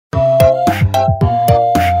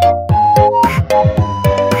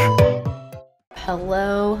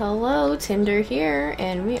Hello, hello, Tinder here,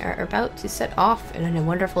 and we are about to set off on a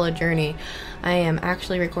wonderful journey. I am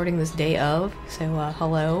actually recording this day of, so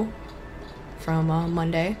hello from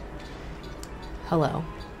Monday. Hello.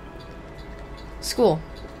 School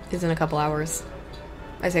is in a couple hours.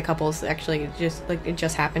 I say couples, actually, it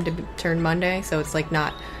just happened to turn Monday, so it's like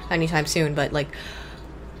not anytime soon, but like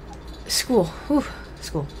school. Whew,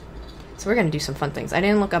 school. So we're gonna do some fun things. I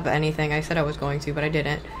didn't look up anything. I said I was going to, but I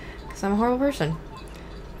didn't. Because I'm a horrible person.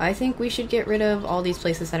 I think we should get rid of all these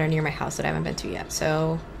places that are near my house that I haven't been to yet.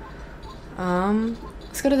 So,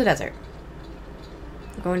 let's go to the desert.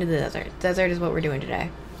 We're going to the desert. Desert is what we're doing today.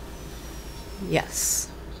 Yes.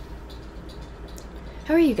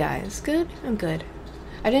 How are you guys? Good? I'm good.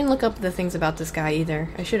 I didn't look up the things about this guy either.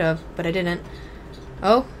 I should have, but I didn't.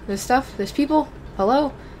 Oh, there's stuff. There's people.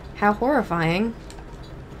 Hello? How horrifying.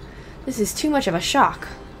 This is too much of a shock.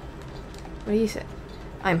 What do you say?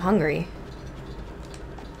 I'm hungry.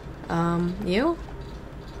 You?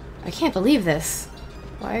 I can't believe this.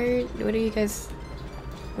 What do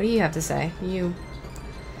you have to say?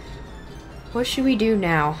 What should we do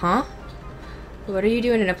now, huh? What are you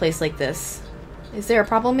doing in a place like this? Is there a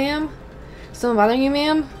problem, ma'am? Someone bothering you,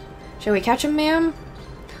 ma'am? Shall we catch him, ma'am?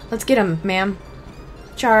 Let's get him, ma'am.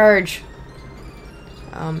 Charge.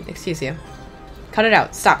 Excuse you. Cut it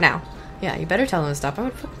out. Stop now. Yeah, you better tell them to stop. I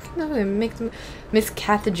would fucking make them... Miss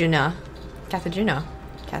Carthagena.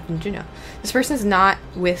 This person is not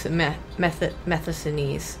with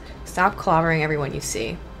Methysthenes. Stop clobbering everyone you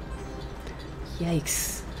see.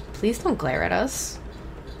 Yikes. Please don't glare at us.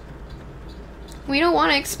 We don't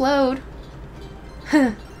want to explode.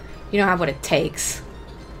 You don't have what it takes.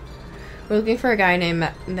 We're looking for a guy named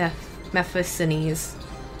Methysthenes.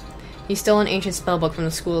 He stole an ancient spellbook from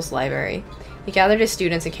the school's library. He gathered his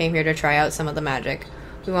students and came here to try out some of the magic.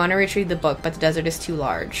 We want to retrieve the book, but the desert is too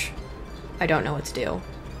large. I don't know what to do.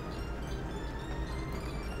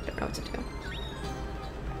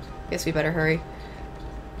 Guess we better hurry.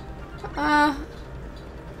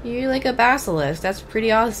 You're like a basilisk. That's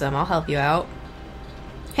pretty awesome. I'll help you out.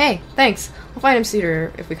 Hey, thanks. We'll find him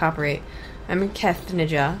sooner if we cooperate. I'm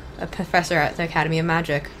Carthagena, a professor at the Academy of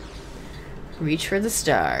Magic. Reach for the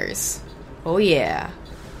stars. Oh yeah.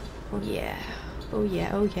 Oh yeah. Oh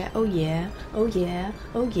yeah, oh yeah, oh yeah, oh yeah,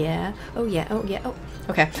 oh yeah, oh yeah, oh yeah, oh.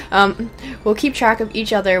 Okay, we'll keep track of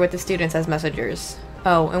each other with the students as messengers.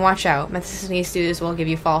 Oh, and watch out. Methysthenes students will give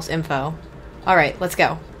you false info. Alright, let's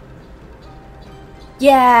go.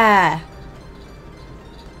 Yeah!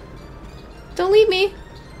 Don't leave me!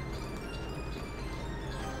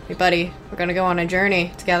 Hey buddy, we're gonna go on a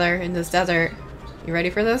journey together in this desert. You ready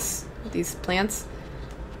for this? With these plants?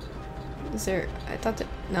 Is there... I thought that...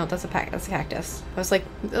 No, that's a cactus. I was like,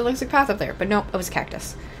 it looks like a path up there, but nope, it was a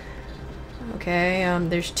cactus. Okay,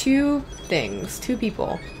 there's two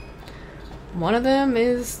people. One of them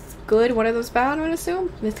is good, one of them's bad, I would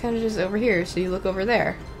assume? It's kind of just over here, so you look over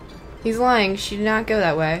there. He's lying, she did not go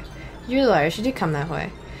that way. You're the liar, she did come that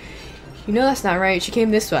way. You know that's not right, she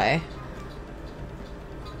came this way.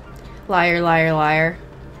 Liar, liar, liar.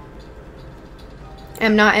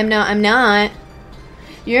 I'm not.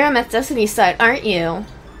 You're on Methysthenes' side, aren't you?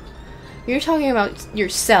 You're talking about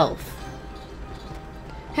yourself.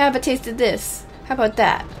 Have a taste of this. How about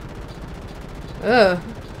that? Ugh.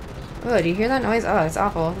 Oh, do you hear that noise? Oh, it's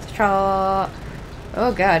awful.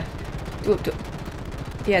 Oh god. Dwoop,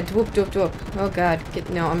 dwoop. Yeah, dwoop, dwoop, dwoop. Oh god.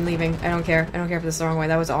 No, I'm leaving. I don't care. I don't care if this is the wrong way.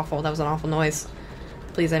 That was awful. That was an awful noise.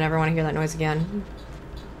 Please, I never want to hear that noise again.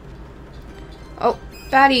 Oh,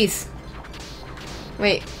 baddies!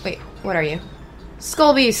 Wait. What are you?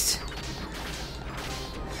 Skull Beast!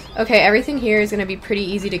 Okay, everything here is gonna be pretty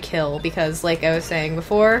easy to kill because, like I was saying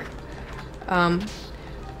before,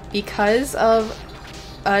 because of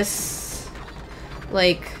us,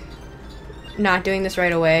 like, not doing this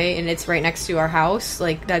right away and it's right next to our house,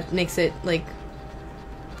 like, that makes it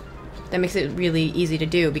really easy to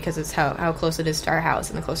do because it's how close it is to our house,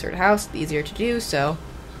 and the closer to the house, the easier to do, so...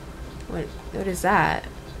 What is that?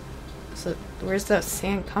 So, where's the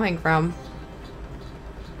sand coming from?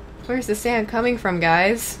 Where's the sand coming from,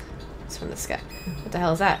 guys? It's from this guy. What the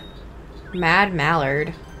hell is that? Mad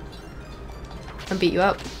Mallard. I'll beat you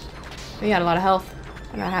up. You got a lot of health.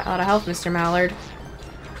 A lot of health, Mr. Mallard.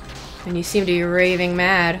 And you seem to be raving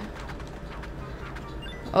mad.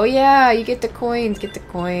 Oh yeah, you get the coins. Get the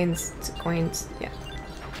coins. It's the coins. Yeah.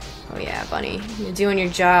 Oh yeah, bunny. You're doing your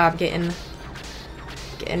job, getting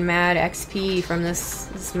mad XP from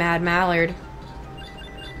this Mad Mallard.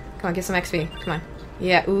 Come on, get some XP. Come on.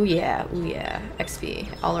 Yeah, ooh yeah, XP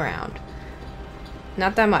all around.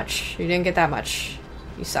 Not that much. You didn't get that much.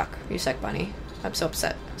 You suck. You suck, bunny. I'm so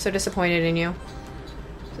upset. So disappointed in you.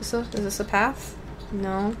 Is this a path?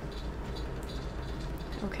 No.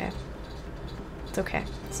 Okay. It's okay.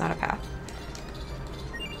 It's not a path.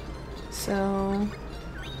 So...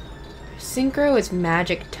 Synchro is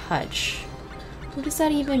magic touch. What does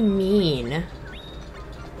that even mean?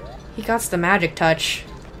 He got the magic touch.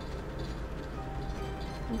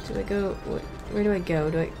 Do I go... Where do I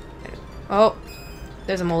go? Oh!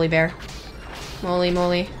 There's a moly bear. Moly,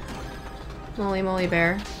 moly. Moly, moly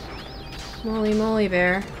bear. Moly, moly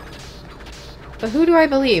bear. But who do I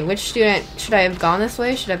believe? Which student? Should I have gone this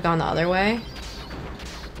way? Should I have gone the other way?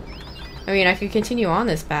 I mean, I could continue on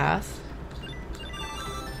this path.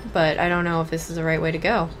 But I don't know if this is the right way to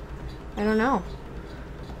go. I don't know.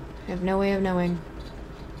 I have no way of knowing.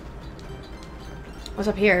 What's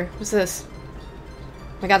up here? What's this?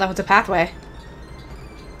 Oh my god, that was a pathway.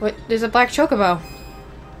 What? There's a black chocobo.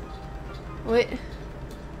 What?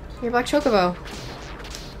 You're a black chocobo.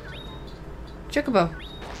 Chocobo.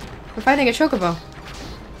 We're fighting a chocobo.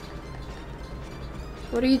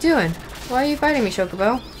 What are you doing? Why are you fighting me,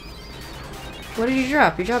 chocobo? What did you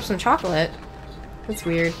drop? You dropped some chocolate. That's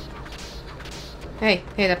weird. Hey,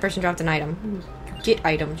 that person dropped an item. You get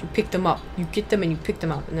items, you pick them up. You get them and you pick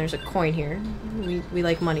them up. And there's a coin here. We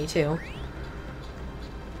like money too.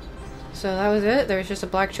 So that was it? There was just a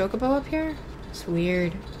black chocobo up here? It's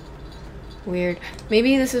weird. Weird.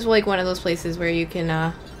 Maybe this is like one of those places where you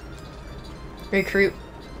can recruit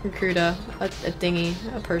a thingy,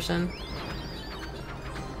 a person.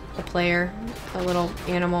 A player. A little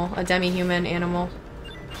animal. A demi-human animal.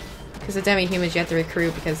 Because the demi-humans you have to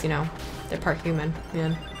recruit because, you know, they're part human,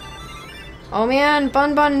 man. Oh man,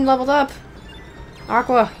 Bun Bun leveled up!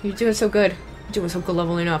 Aqua, you're doing so good. You're doing so good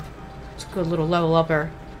leveling up. It's a good little level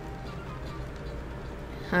upper.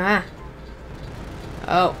 Ah.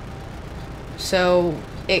 Oh. So,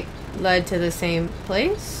 it led to the same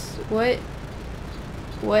place?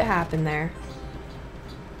 What happened there?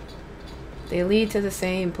 They lead to the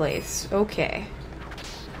same place. Okay.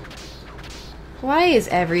 Why is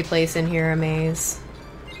every place in here a maze?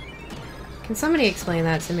 Can somebody explain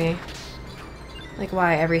that to me? Like,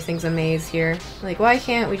 why everything's a maze here? Like, why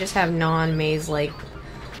can't we just have non-maze, like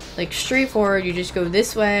straightforward, you just go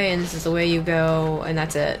this way, and this is the way you go, and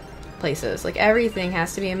that's it. Places. Like, everything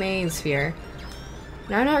has to be a maze here.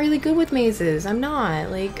 And I'm not really good with mazes. I'm not.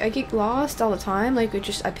 Like, I get lost all the time. Like,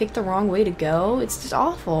 I pick the wrong way to go. It's just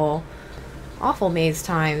awful. Awful maze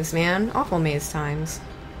times, man. Awful maze times.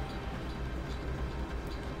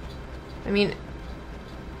 I mean,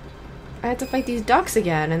 I had to fight these ducks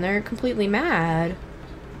again, and they're completely mad.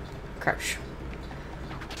 Crush.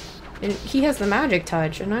 And he has the magic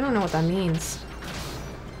touch, and I don't know what that means.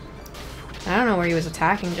 I don't know where he was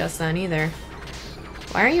attacking just then, either.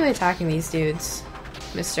 Why aren't you attacking these dudes,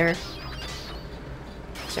 mister?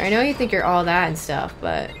 So I know you think you're all that and stuff,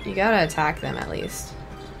 but you gotta attack them at least.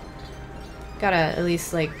 Gotta at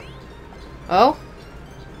least, like... Oh?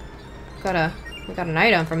 We got an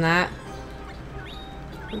item from that.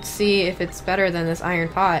 Let's see if it's better than this iron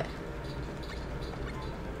pot.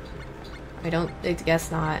 I guess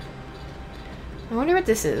not. I wonder what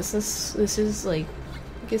this is. This is like,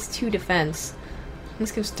 I guess 2 defense.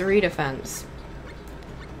 This gives 3 defense.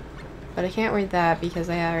 But I can't read that because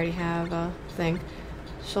I already have a thing.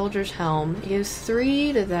 Soldier's helm. It gives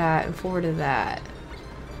 3 to that and 4 to that.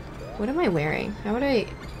 What am I wearing? How would I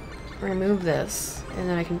remove this? And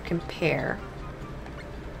then I can compare.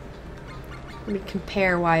 Let me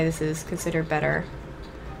compare why this is considered better.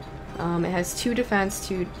 It has 2 defense,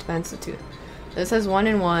 2 defense, 2. This has 1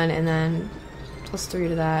 and 1, and then plus 3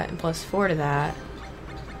 to that, and plus 4 to that.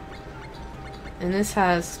 And this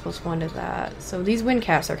has plus 1 to that. So these wind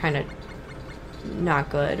caps are kind of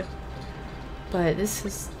not good. But this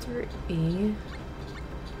is 3.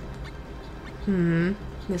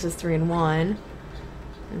 This is 3 and 1.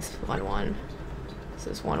 This is 1 1. This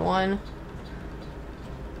is 1 1.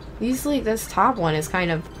 These, like, this top one is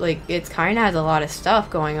kind of, like, it's kind of has a lot of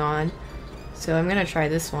stuff going on. So I'm gonna try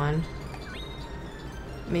this one.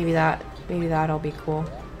 Maybe that'll be cool.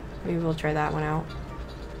 Maybe we'll try that one out.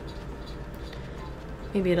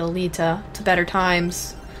 Maybe it'll lead to better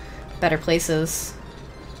times, better places.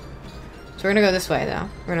 So we're gonna go this way, though.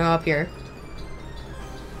 We're gonna go up here.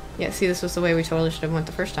 Yeah, see, this was the way we totally should have went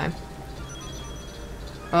the first time.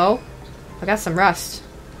 Oh, I got some rust.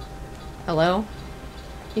 Hello?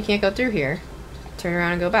 You can't go through here. Turn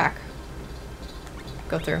around and go back.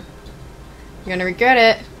 Go through. You're gonna regret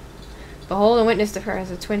it. Behold and witness to her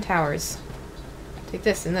as the twin towers. Take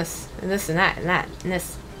this and this and this and that and that and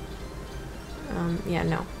this. Yeah,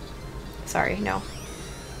 no. Sorry, no.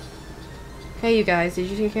 Hey, you guys, did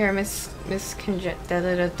you take care of Miss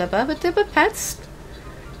Pets?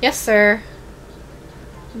 Yes, sir.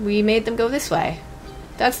 We made them go this way.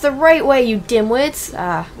 That's the right way, you dimwits!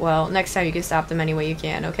 Ah, well, next time you can stop them any way you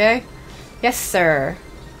can, okay? Yes, sir.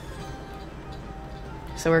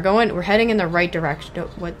 So we're heading in the right direction.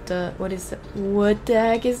 What the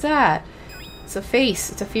heck is that? It's a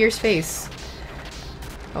face. It's a fierce face.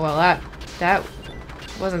 Oh, well, that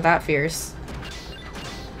wasn't that fierce.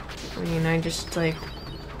 I mean, I just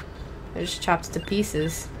chopped it to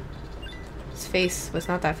pieces. His face was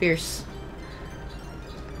not that fierce.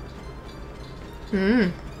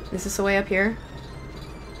 Is this a way up here?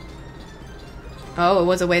 Oh, it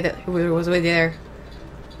was a way there.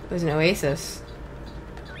 It was an oasis.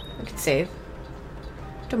 I could save.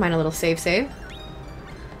 Don't mind a little save.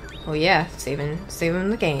 Oh yeah, saving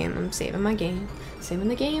the game. I'm saving my game. Saving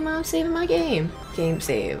the game, I'm saving my game. Game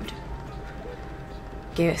saved.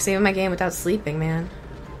 Saving my game without sleeping, man.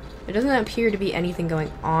 There doesn't appear to be anything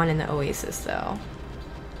going on in the oasis, though.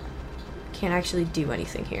 Can't actually do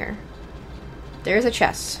anything here. There's a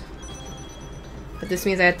chest. But this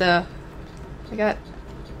means I have to... I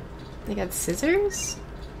got scissors?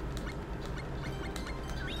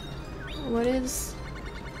 What is...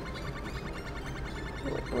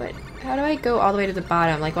 What? How do I go all the way to the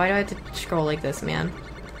bottom? Like, why do I have to scroll like this, man?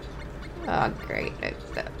 Oh, great.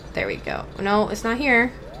 There we go. No, it's not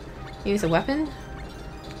here. Use a weapon?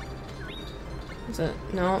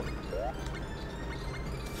 No.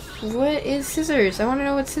 What is scissors? I want to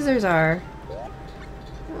know what scissors are.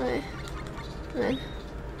 What? I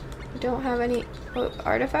don't have any... Oh,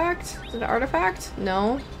 artifact? Is it an artifact?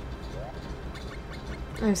 No.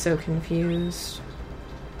 I'm so confused.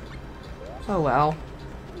 Oh well.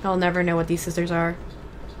 I'll never know what these scissors are.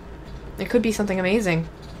 It could be something amazing.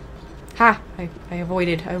 Ha! I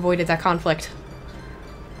avoided that conflict.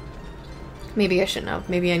 Maybe I shouldn't have.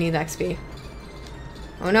 Maybe I need XP.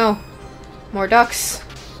 Oh no! More ducks!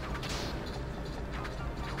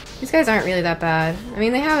 These guys aren't really that bad. I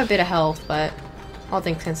mean, they have a bit of health, but all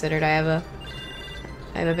things considered, I have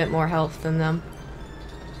a bit more health than them.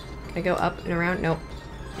 Can I go up and around? Nope.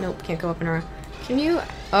 Nope, can't go up and around. Can you...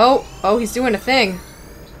 Oh, he's doing a thing.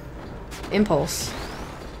 Impulse.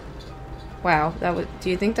 Wow, that was...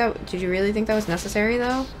 Did you really think that was necessary,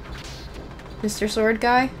 though? Mr. Sword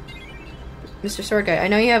Guy? Mr. Sword Guy, I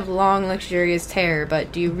know you have long, luxurious hair,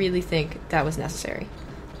 but do you really think that was necessary?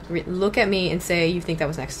 Look at me and say you think that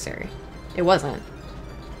was necessary. It wasn't.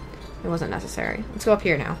 It wasn't necessary. Let's go up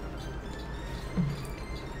here now.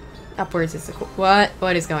 Upwards is the...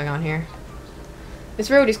 What is going on here? This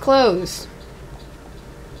road is closed.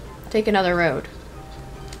 Take another road.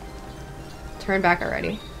 Turn back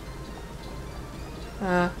already.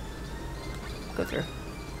 Go through.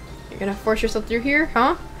 You're gonna force yourself through here,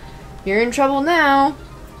 huh? You're in trouble now.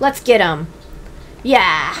 Let's get him.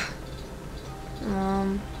 Yeah.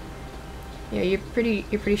 Yeah, you're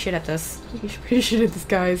pretty shit at this. You're pretty shit at this,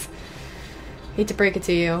 guys. Hate to break it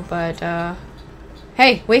to you, but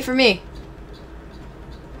hey, wait for me.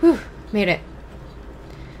 Whew, made it.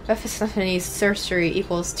 Epiphanes sorcery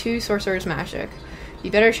equals 2 sorcerer's magic.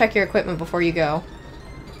 You better check your equipment before you go.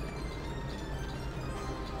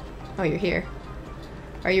 Oh, you're here.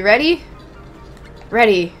 Are you ready?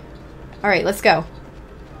 Ready. Alright, let's go.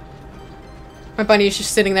 My bunny is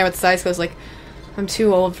just sitting there with his eyes closed like, I'm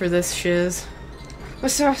too old for this shiz.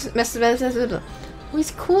 Oh,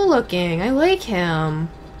 he's cool looking. I like him.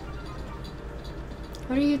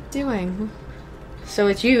 What are you doing? So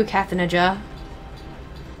it's you, Kathanaja.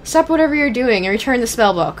 Stop whatever you're doing and return the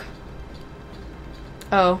spellbook.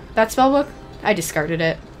 Oh, that spellbook? I discarded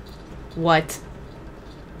it. What?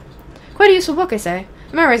 Quite a useful book, I say.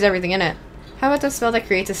 I memorized everything in it. How about that spell that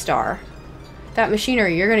creates a star? That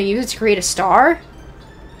machinery, you're gonna use it to create a star?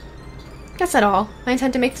 That's not all. I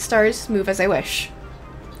intend to make the stars move as I wish.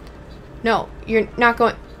 No, you're not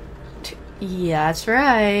going to... Yeah, that's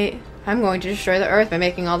right. I'm going to destroy the Earth by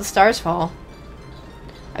making all the stars fall.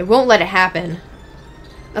 I won't let it happen.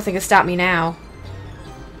 Nothing can stop me now.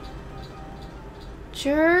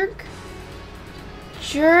 Jerk?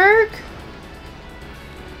 Jerk?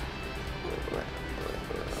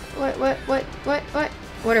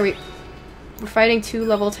 What are we... We're fighting 2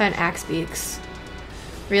 level 10 axe beaks.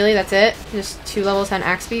 Really? That's it? Just 2 level 10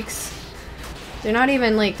 axe beaks? They're not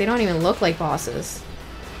even, like, they don't even look like bosses.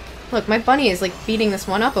 Look, my bunny is, like, beating this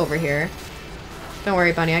one up over here. Don't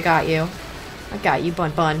worry, bunny, I got you. I got you,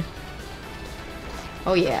 bun.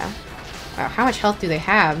 Oh, yeah. Wow, how much health do they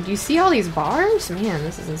have? Do you see all these bars? Man,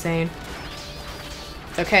 this is insane.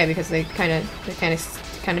 It's okay, because they're kind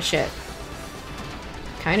of shit.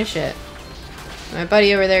 Kind of shit. My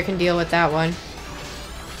buddy over there can deal with that one.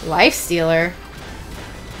 Life Stealer?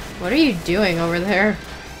 What are you doing over there?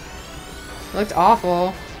 It looked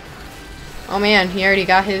awful. Oh man, he already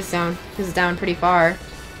got his down. His is down pretty far.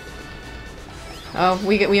 Oh,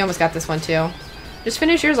 we almost got this one too. Just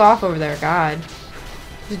finish yours off over there, God.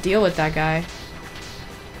 Just deal with that guy.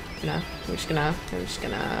 I'm just gonna,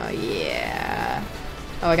 yeah.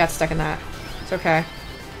 Oh, I got stuck in that. It's okay.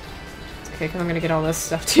 It's okay, because I'm gonna get all this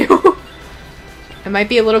stuff too. I might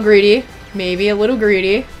be a little greedy. Maybe a little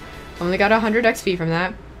greedy. Only got 100 XP from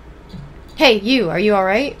that. Hey, you, are you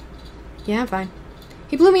alright? Yeah, I'm fine.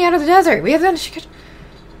 He blew me out of the desert. We have that.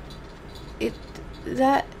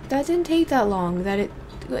 That didn't take that long.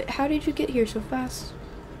 How did you get here so fast?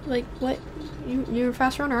 Like, what? You're a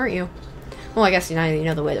fast runner, aren't you? Well, I guess now you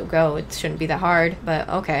know the way to go. It shouldn't be that hard, but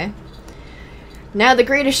okay. Now the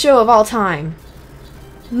greatest show of all time.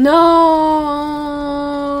 No!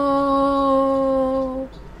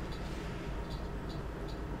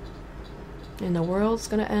 And the world's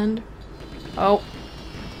gonna end. Oh.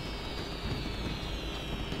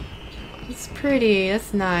 It's pretty.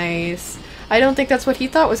 That's nice. I don't think that's what he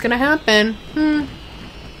thought was gonna happen.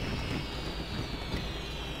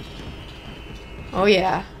 Oh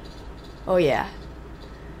yeah. Oh yeah.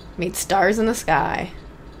 Made stars in the sky.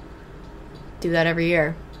 Do that every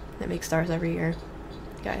year. That makes stars every year.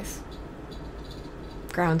 Guys.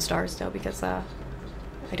 Ground stars though, because I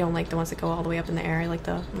don't like the ones that go all the way up in the air. I like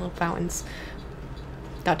the little fountains. ...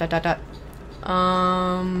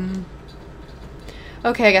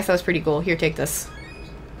 Okay, I guess that was pretty cool. Here, take this.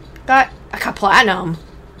 I got platinum.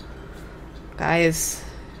 Guys,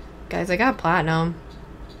 I got platinum.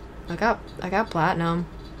 I got platinum.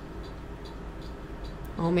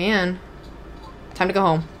 Oh man. Time to go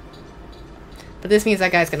home. But this means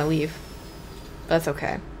that guy's gonna leave. But that's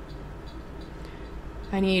okay.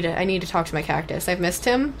 I need to talk to my cactus. I've missed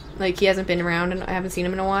him. Like, he hasn't been around and I haven't seen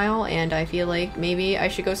him in a while, and I feel like maybe I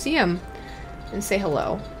should go see him and say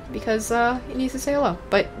hello. Because he needs to say hello.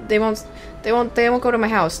 But they won't go to my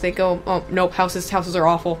house. They go, oh nope, houses are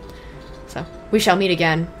awful. So we shall meet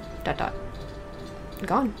again. ... I'm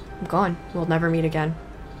gone. I'm gone. We'll never meet again.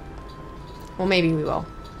 Well, maybe we will.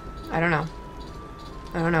 I don't know.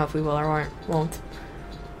 I don't know if we will or won't.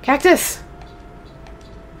 Cactus!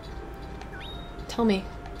 Tell me.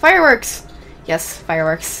 Fireworks! Yes,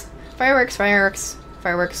 fireworks. Fireworks, fireworks,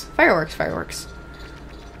 fireworks, fireworks, fireworks.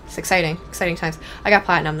 It's exciting. Exciting times. I got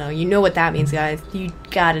platinum, though. You know what that means, guys. You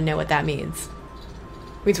gotta know what that means.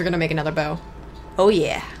 Means we're gonna make another bow. Oh,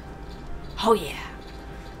 yeah. Oh, yeah.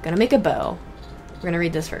 Gonna make a bow. We're gonna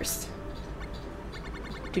read this first.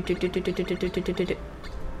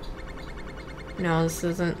 No, this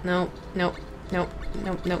isn't. Nope. Nope. Nope.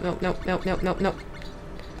 Nope. Nope. Nope. Nope. Nope. Nope. Nope. Nope.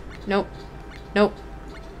 Nope. Nope.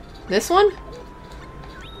 This one?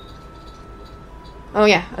 Oh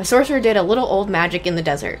yeah, a sorcerer did a little old magic in the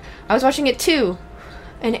desert. I was watching it too,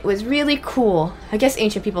 and it was really cool. I guess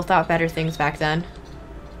ancient people thought better things back then.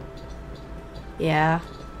 Yeah.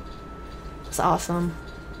 It's awesome.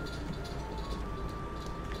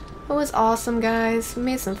 It was awesome, guys. We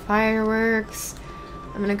made some fireworks.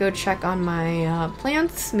 I'm gonna go check on my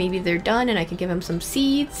plants. Maybe they're done and I can give them some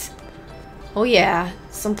seeds. Oh yeah,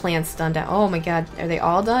 some plants done. Oh my god, are they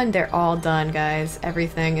all done? They're all done, guys.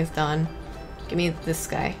 Everything is done. Give me this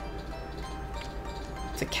guy.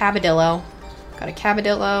 It's a cabadillo. Got a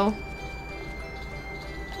cabadillo.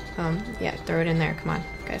 Yeah, throw it in there. Come on,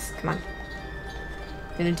 guys, come on.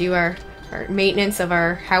 Gonna do our maintenance of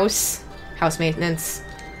our house. House maintenance.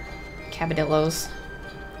 Cabadillos.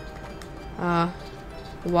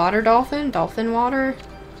 Water dolphin? Dolphin water?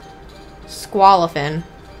 Squalifin.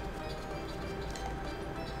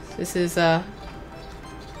 This is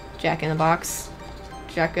Jack in the Box.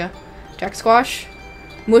 Jack Squash.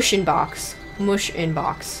 Mush in box. Mush in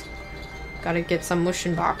box. Gotta get some mush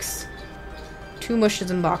in box. 2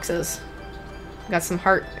 mushes in boxes. Got some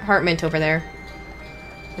heart mint over there.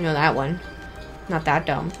 I know that one. Not that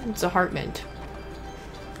dumb. It's a heart mint.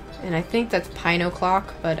 And I think that's Pino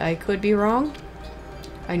Clock, but I could be wrong.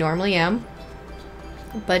 I normally am.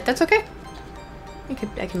 But that's okay.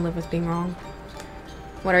 I can live with being wrong.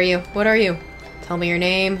 What are you? What are you? Tell me your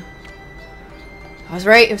name. I was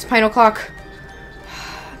right. It was Pino Clock.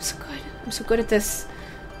 I'm so good. I'm so good at this.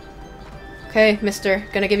 Okay, mister.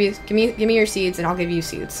 Gonna give me your seeds and I'll give you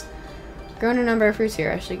seeds. Grown a number of fruits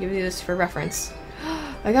here. I should give you this for reference.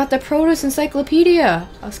 I got the Produce Encyclopedia!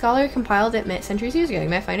 A scholar compiled it centuries years ago. You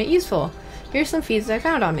might find it useful. Here's some seeds I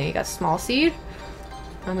found on me. You got small seed.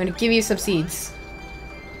 I'm gonna give you some seeds.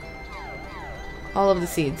 All of the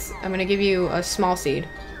seeds. I'm gonna give you a small seed.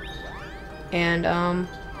 And, a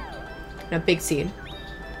big seed.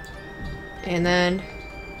 And then,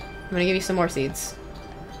 I'm gonna give you some more seeds.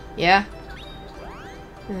 Yeah?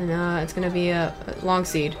 And it's gonna be a long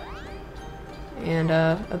seed. And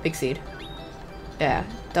a big seed. Yeah,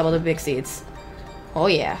 double the big seeds. Oh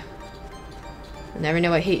yeah. You'll never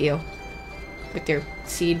know I hate you. With your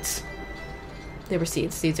seeds. They were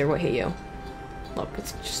seeds. Seeds are what hate you. Look,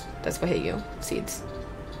 it's just, that's what hate you. Seeds.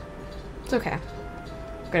 It's okay.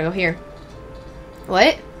 I'm gonna go here.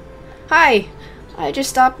 What? Hi! I just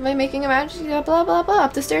stopped by making a magic blah blah blah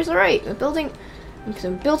up the stairs to the right.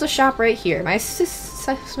 I'm built a shop right here. My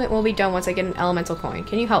assessment will be done once I get an elemental coin.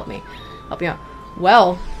 Can you help me? Help you out.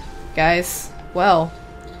 Well, guys. Well.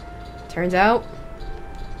 Turns out.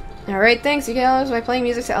 Alright, thanks. You get elements by playing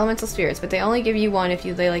music to elemental spirits, but they only give you one if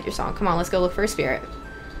they like your song. Come on, let's go look for a spirit.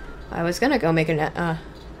 I was gonna go make a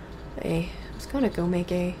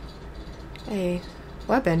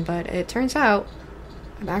weapon, but it turns out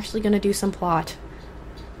I'm actually gonna do some plot.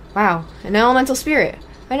 Wow, an elemental spirit.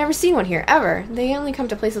 I've never seen one here, ever. They only come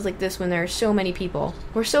to places like this when there are so many people.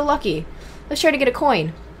 We're so lucky. Let's try to get a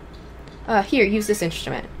coin. Here, use this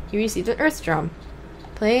instrument. You received an earth drum.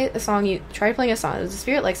 Try playing a song. If the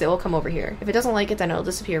spirit likes it, it will come over here. If it doesn't like it, then it'll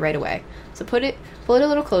disappear right away. So pull it a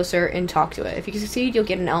little closer and talk to it. If you succeed, you'll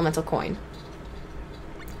get an elemental coin.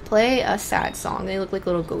 Play a sad song. They look like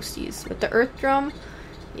little ghosties. With the earth drum,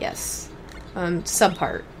 yes.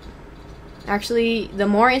 Subpart. Actually, the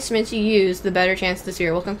more instruments you use, the better chance the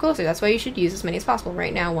spirit will come closer. That's why you should use as many as possible.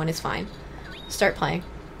 Right now, one is fine. Start playing.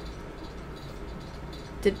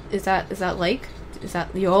 Is that like?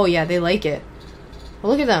 Oh yeah, they like it.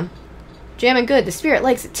 Well, look at them. Jamming good. The spirit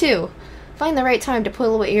likes it too. Find the right time to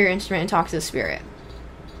pull away your instrument and talk to the spirit.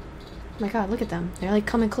 Oh my god, look at them. They're like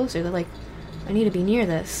coming closer. They're like, I need to be near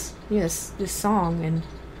this song,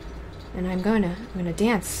 and I'm gonna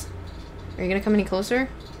dance. Are you gonna come any closer?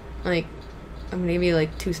 Like, I'm gonna give you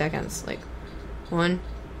like 2 seconds. Like, 1,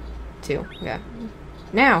 2. Okay.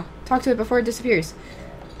 Now, talk to it before it disappears.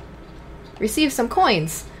 Receive some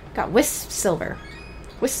coins. Got wisp silver.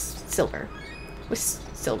 Wisp silver. Wisp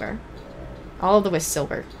silver. All of the wisp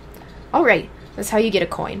silver. Alright, that's how you get a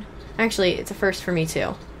coin. Actually, it's a first for me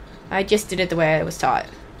too. I just did it the way I was taught.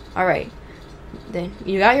 Alright. Then,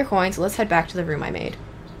 you got your coins, so let's head back to the room I made.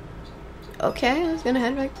 Okay, I was gonna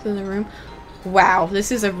head back to the room. Wow,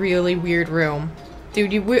 this is a really weird room.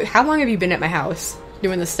 Dude, how long have you been at my house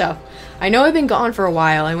doing this stuff? I know I've been gone for a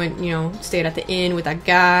while. I went, stayed at the inn with that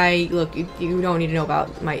guy. Look, you don't need to know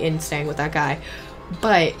about my inn staying with that guy.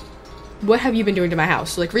 But, what have you been doing to my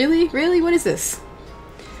house? Like, really? Really? What is this?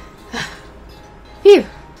 Phew.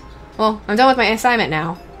 Well, I'm done with my assignment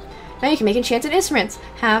now. Now you can make enchanted instruments.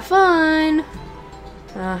 Have fun!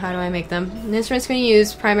 How do I make them? The instruments can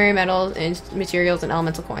use primary metals and materials and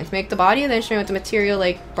elemental coins. Make the body of the instrument with the material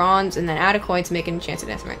like bronze, and then add a coin to make an enchanted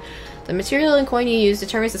instrument. The material and coin you use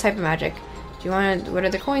determines the type of magic. What are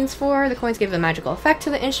the coins for? The coins give a magical effect to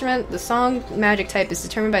the instrument. The song magic type is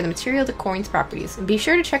determined by the material of the coin's properties. And be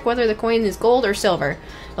sure to check whether the coin is gold or silver.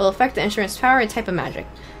 It will affect the instrument's power and type of magic.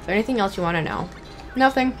 Is there anything else you want to know?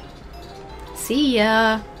 Nothing. See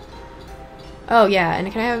ya! Oh yeah,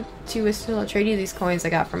 and can I have 2 wisdom? I'll trade you these coins I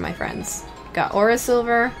got from my friends. Got Aura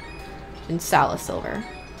silver and Sala silver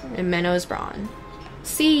and Menno's bronze.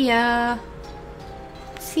 See ya!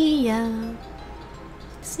 See ya!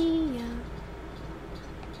 See ya!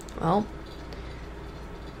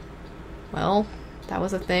 Well, that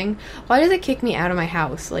was a thing. Why did it kick me out of my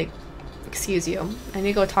house? Like, excuse you. I need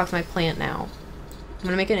to go talk to my plant now. I'm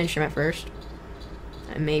gonna make an instrument first.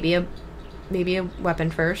 And maybe a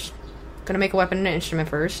weapon first. Gonna make a weapon and an instrument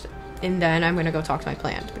first, and then I'm gonna go talk to my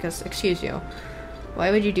plant, because, excuse you,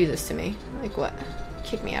 why would you do this to me? Like, what?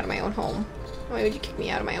 Kick me out of my own home. Why would you kick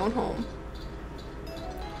me out of my own home?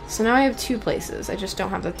 So now I have 2 places. I just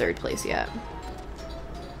don't have the 3rd place yet.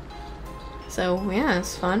 So, yeah,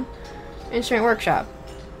 it's fun. Instrument workshop.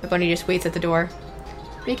 My bunny just waits at the door.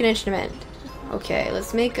 Make an instrument. Okay,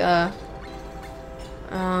 let's make a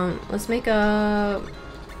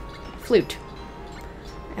flute.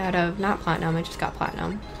 Out of, not platinum, I just got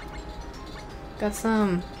platinum. Got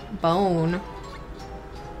some bone.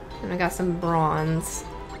 And I got some bronze.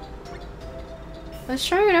 Let's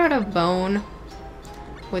try it out of bone.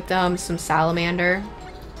 With some salamander.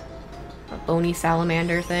 A bony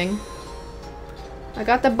salamander thing. I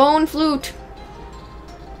got the bone flute!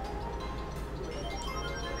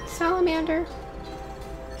 Salamander.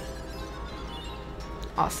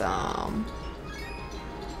 Awesome.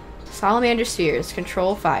 Salamander spheres.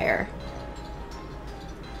 Control fire.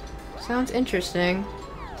 Sounds interesting.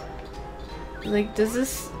 Like, does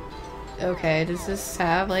this... Okay, does this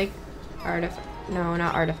have, like, No,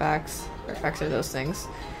 not artifacts. Artifacts are those things.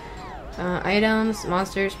 Items,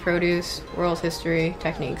 monsters, produce, world history,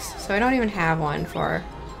 techniques. So I don't even have one for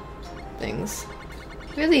things.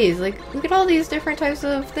 Look at these. Like, look at all these different types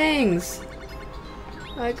of things.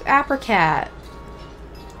 Like, apricot.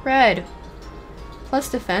 Red. Plus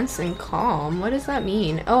defense and calm. What does that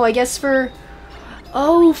mean? Oh, I guess for...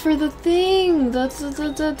 Oh, for the thing!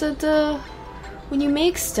 When you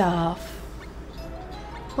make stuff.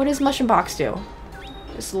 What does Mushroom Box do?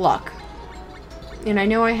 It's luck. And I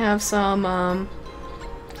know I have some,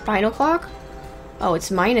 Final Clock? Oh, it's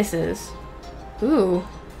minuses. Ooh.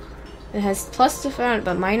 It has plus defense,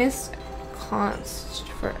 but minus const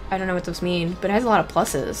for... I don't know what those mean, but it has a lot of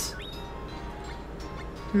pluses.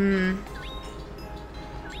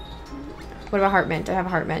 What about Heart Mint? Do I have a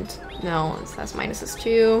Heart Mint? No, that's minuses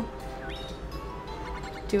too.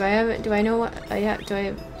 Do I have it? Do I know what? Yeah, do I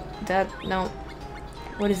have that? No.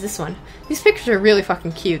 What is this one? These pictures are really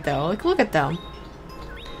fucking cute though. Like, look at them.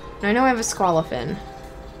 And I know I have a Squalafin.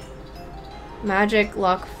 Magic,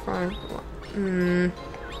 luck, front.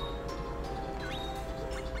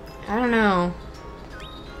 I don't know.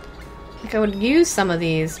 Like, I would use some of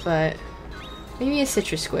these, but maybe a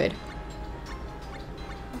Citrus Squid.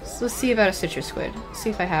 Let's see about a Citrus Squid.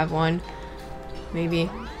 See if I have one. Maybe.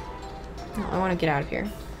 No, I want to get out of here.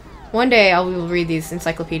 One day I will read these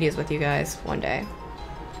encyclopedias with you guys. One day.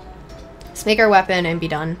 Let's make our weapon and be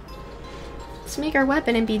done. Let's make our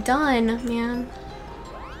weapon and be done, man.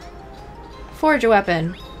 Forge a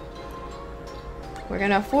weapon. We're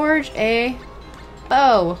gonna forge a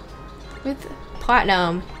bow with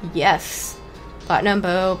platinum. Yes. Platinum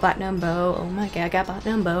bow, platinum bow. Oh my god, I got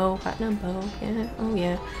platinum bow, platinum bow. Yeah, oh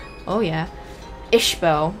yeah. Oh yeah.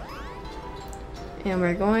 Ishbow. And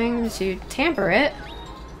we're going to tamper it.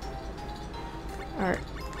 Or,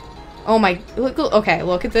 oh my, look, okay,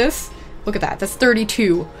 look at this. Look at that, that's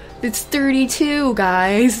 32. It's 32,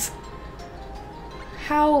 guys.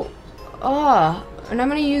 How, and I'm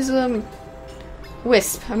gonna use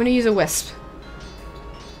wisp. I'm gonna use a wisp.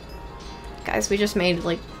 Guys, we just made,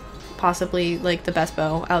 like, possibly, like, the best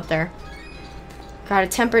bow out there. Got a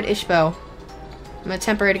tempered Ishbow. I'm gonna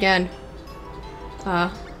temper it again.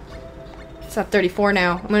 It's at 34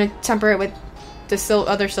 now. I'm gonna temper it with the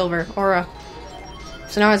other silver, Aura.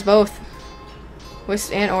 So now it's both.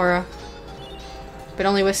 Wisp and Aura. But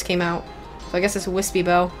only Wisp came out. So I guess it's a Wispy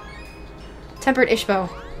bow. Tempered Ishbow.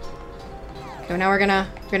 Okay, now we're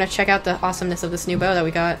gonna check out the awesomeness of this new bow that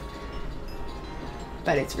we got.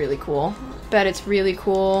 Bet it's really cool. Bet it's really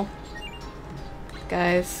cool.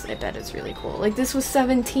 Guys, I bet it's really cool. Like, this was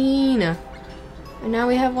 17. And now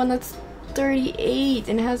we have one that's 38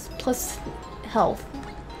 and it has plus health.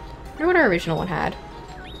 I wonder what our original one had.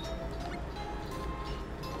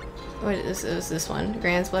 What is this one?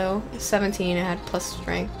 Grand's Blow. 17, it had plus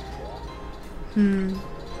strength.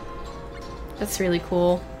 That's really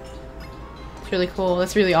cool. It's really cool.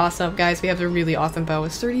 That's really awesome. Guys, we have a really awesome bow.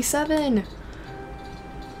 It's 37!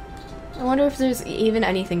 I wonder if there's even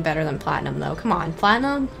anything better than platinum, though. Come on,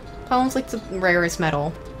 platinum? Platinum's like the rarest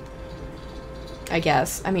metal. I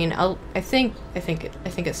guess. I mean, I think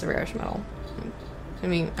it's the rarest metal. I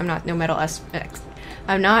mean, I'm not no metal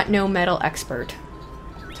expert.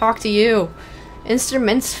 Talk to you.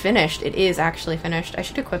 Instrument's finished. It is actually finished. I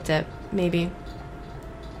should have equipped it. Maybe.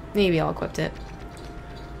 Maybe I'll equip it.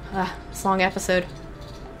 It's a long episode.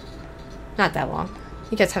 Not that long.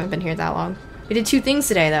 You guys haven't been here that long. We did 2 things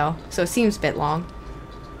today, though, so it seems a bit long.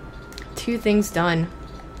 2 things done.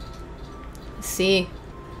 Let's see.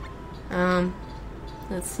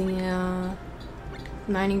 Let's see,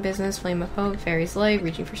 mining business, flame of hope, fairy's light,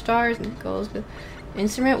 reaching for stars, and goals.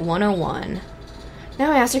 Instrument 101.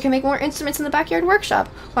 Now Master can make more instruments in the backyard workshop.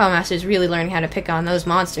 Wow, Master's really learning how to pick on those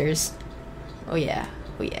monsters. Oh yeah,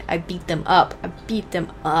 oh yeah, I beat them up. I beat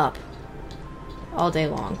them up. All day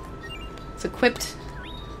long. It's equipped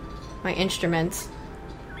my instruments.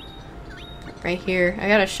 Right here. I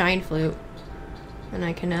got a shine flute. And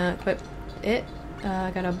I can equip it.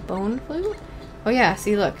 I got a bone flute. Oh yeah,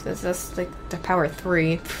 see look, that's like the power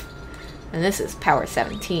 3. And this is power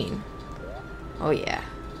 17. Oh yeah.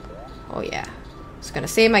 Oh yeah. Just gonna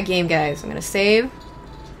save my game, guys. I'm gonna save.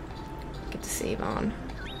 Get the save on.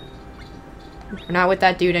 We're not with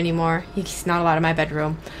that dude anymore. He's not allowed in my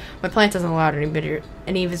bedroom. My plant doesn't allow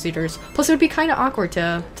any visitors. Plus, it would be kind of awkward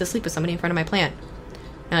to sleep with somebody in front of my plant.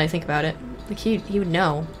 Now that I think about it. Like, he would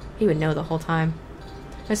know. He would know the whole time.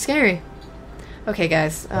 That's scary. Okay,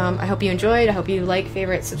 guys. I hope you enjoyed. I hope you like,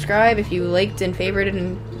 favorite, subscribe. If you liked and favorited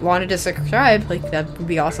and wanted to subscribe, like, that would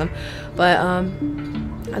be awesome. But,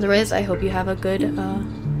 otherwise, I hope you have a good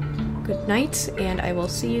night, and I will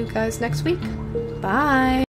see you guys next week. Bye!